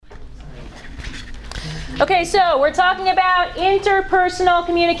Okay, so we're talking about interpersonal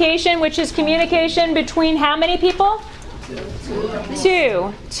communication, which is communication between how many people?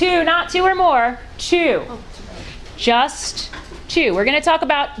 Two. Two, not two or more. Two. Just two. We're going to talk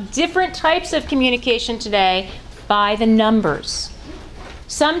about different types of communication today by the numbers.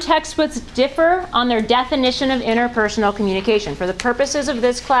 Some textbooks differ on their definition of interpersonal communication. For the purposes of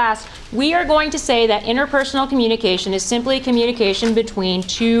this class, we are going to say that interpersonal communication is simply communication between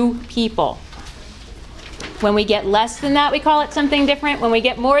two people. When we get less than that, we call it something different. When we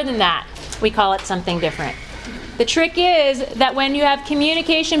get more than that, we call it something different. The trick is that when you have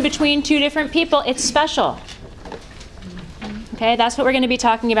communication between two different people, it's special. Okay, that's what we're going to be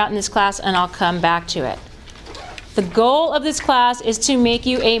talking about in this class, and I'll come back to it. The goal of this class is to make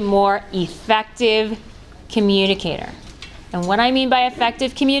you a more effective communicator. And what I mean by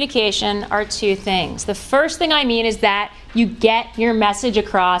effective communication are two things. The first thing I mean is that you get your message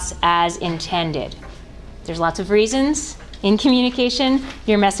across as intended. There's lots of reasons in communication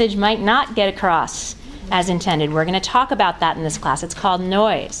your message might not get across as intended. We're going to talk about that in this class. It's called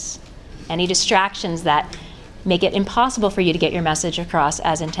noise. Any distractions that make it impossible for you to get your message across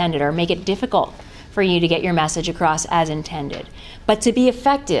as intended, or make it difficult for you to get your message across as intended. But to be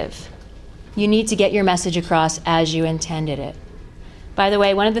effective, you need to get your message across as you intended it. By the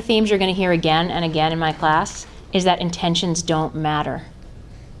way, one of the themes you're going to hear again and again in my class is that intentions don't matter.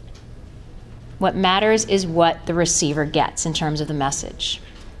 What matters is what the receiver gets in terms of the message.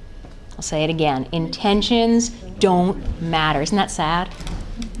 I'll say it again. Intentions don't matter. Isn't that sad?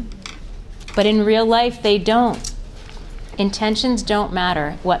 But in real life, they don't. Intentions don't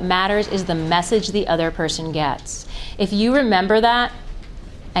matter. What matters is the message the other person gets. If you remember that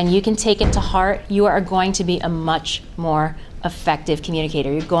and you can take it to heart, you are going to be a much more effective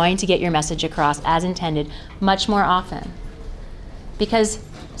communicator. You're going to get your message across as intended much more often. Because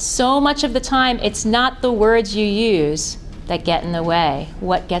so much of the time, it's not the words you use that get in the way.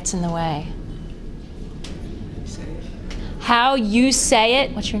 What gets in the way? How you say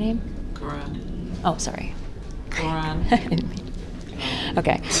it. What's your name? Quran. Oh, sorry. Quran.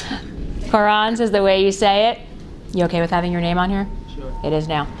 Okay. Quran is the way you say it. You okay with having your name on here? Sure. It is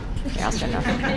now. Here, I'll start now.